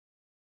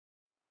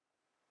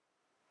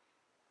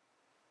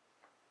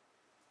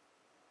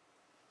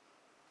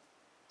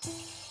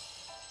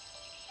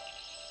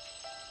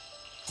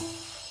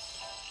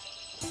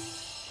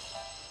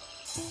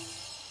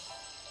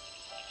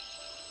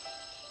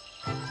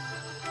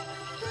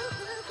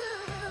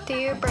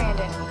Dear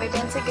Brandon, we've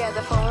been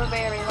together for a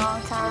very long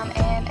time,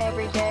 and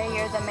every day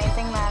you're the main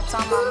thing that's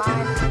on my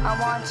mind. I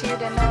want you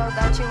to know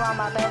that you are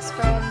my best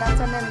friend.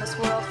 Nothing in this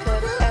world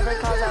could ever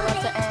cause our love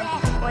to end.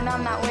 When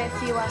I'm not with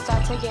you, I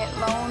start to get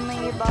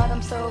lonely, but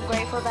I'm so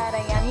grateful that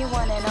I am your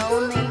one and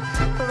only.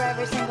 For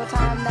every single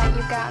time that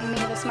you've gotten me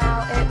to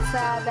smile, it's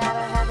sad that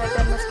I haven't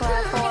been this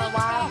glad for a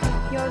while.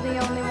 You're the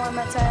only one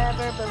that's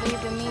ever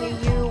believed in me.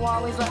 You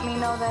always let me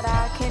know that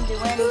I can do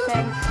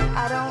anything.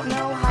 I don't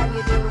know how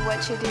you do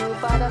what you do,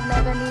 but I've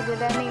never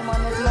needed anyone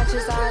as much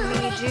as I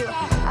need you.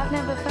 I've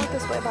never felt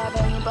this way about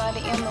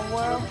anybody in the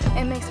world.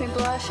 It makes me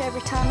blush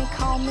every time you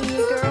call me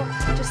a girl.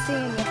 Just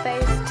seeing your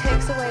face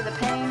takes away the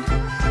pain.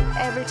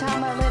 Every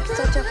time my lips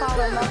touch, I fall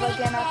in love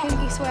again. I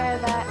pinky swear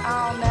that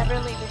I'll never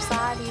leave your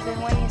side, even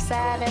when you're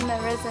sad and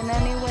there isn't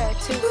anywhere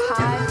to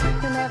hide.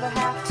 You'll never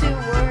have to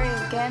worry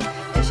again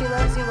if she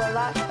loves you a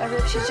lot, or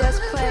if she's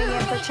just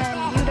playing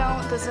pretend. You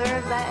don't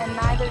deserve that, and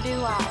neither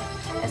do I.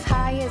 As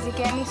high as you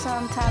get me,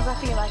 sometimes I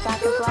feel like I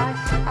can fly.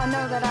 I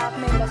know that I've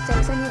made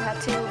mistakes and you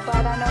have too,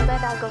 but I know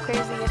that I'd go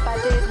crazy if I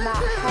did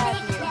not have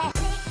you.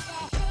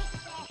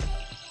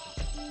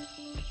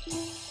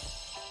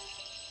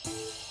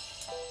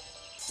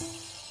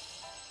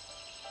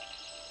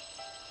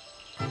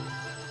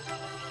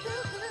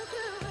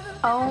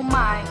 Oh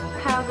my,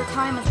 how the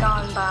time has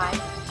gone by.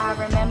 I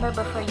remember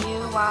before you,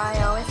 I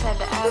always had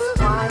to ask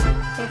why.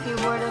 If you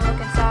were to look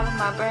inside of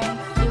my brain,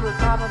 you would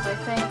probably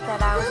think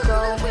that I was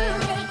going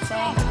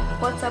insane.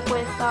 What's up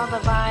with all the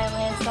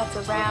violence that's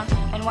around?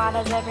 And why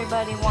does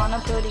everybody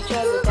wanna put each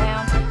other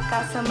down?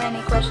 Got so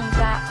many questions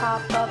that pop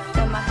up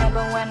in my head,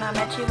 but when I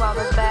met you, all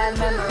those bad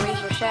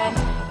memories were shed.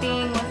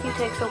 Being with you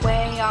takes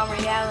away all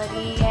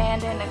reality,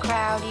 and in a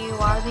crowd, you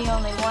are the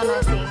only one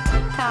I see.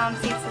 Time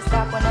seems to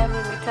stop whenever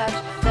we touch,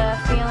 the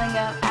feeling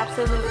of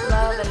absolute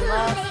love and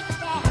lust.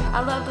 I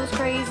love those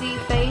crazy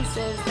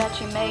faces that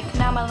you make.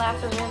 Now my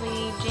laughs are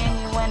really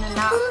genuine and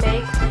not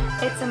fake.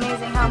 It's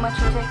amazing how much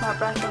you take my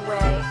breath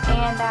away,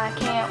 and I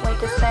can't wait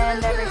to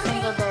spend every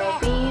single day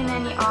being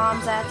in your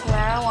arms. That's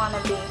where I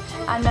wanna be.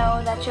 I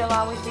know that you'll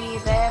always be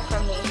there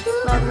for me.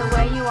 Love the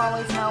way you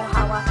always know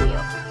how I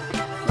feel.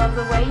 Love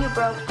the way you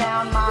broke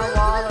down my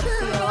wall of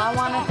steel. I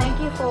wanna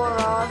thank you for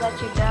all that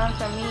you've done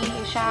for me.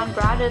 You shine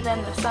brighter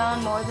than the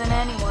sun, more than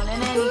anyone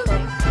and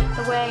anything.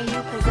 The way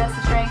you possess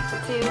the strength for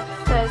two,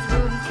 'cause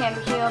wounds can't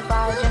be healed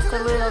by just a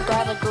little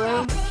dab of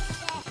glue.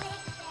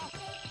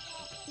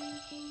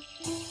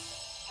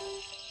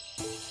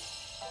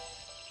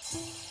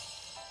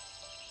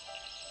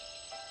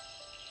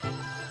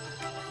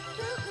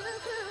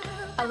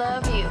 I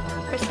love you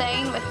for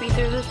staying with me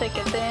through the thick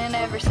and thin.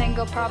 Every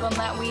single problem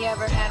that we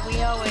ever had,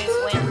 we always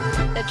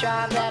win. The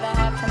drive that I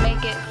have to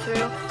make it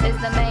through is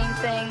the main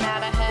thing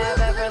that I have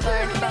ever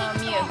learned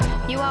from you.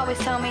 You always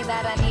tell me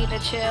that I need to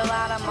chill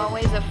out. I'm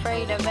always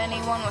afraid of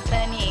anyone with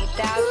any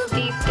doubts.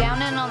 Deep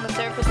down and on the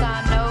surface,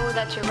 I know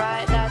that you're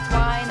right. That's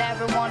why I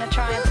never want to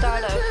try and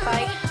start a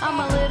fight. I'm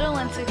a little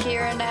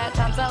insecure, and at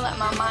times I let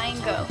my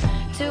mind go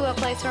to a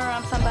place where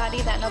I'm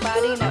somebody that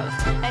nobody knows.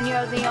 And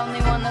you're the only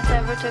one that's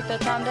ever took the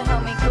time to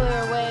help me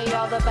clear away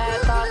all the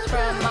bad thoughts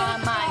from my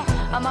mind.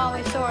 I'm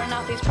always sorting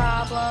out these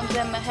problems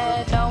in my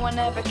head. No one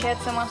ever cared,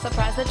 so I'm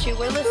surprised that you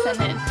were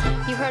listening.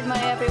 You heard my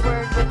every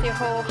word with your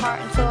whole heart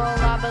and soul.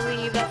 I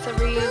believe that's the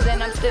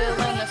reason I'm still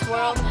in this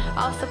world.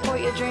 I'll support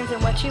your dreams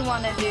and what you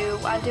want to do.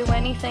 I'd do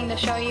anything to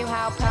show you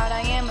how proud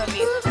I am of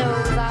you.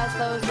 Those eyes,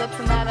 those lips,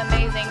 and that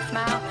amazing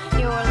smile.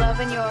 Your love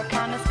and your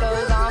kindness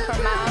goes on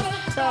for miles.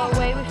 The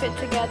way we fit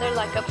together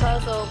like a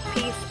puzzle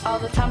piece. All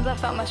the times I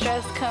felt my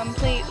stress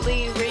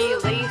completely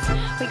released.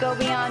 We go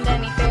beyond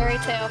any fairy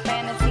tale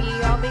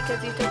fantasy, all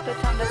because you took the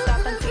time to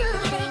stop and see the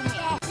truth.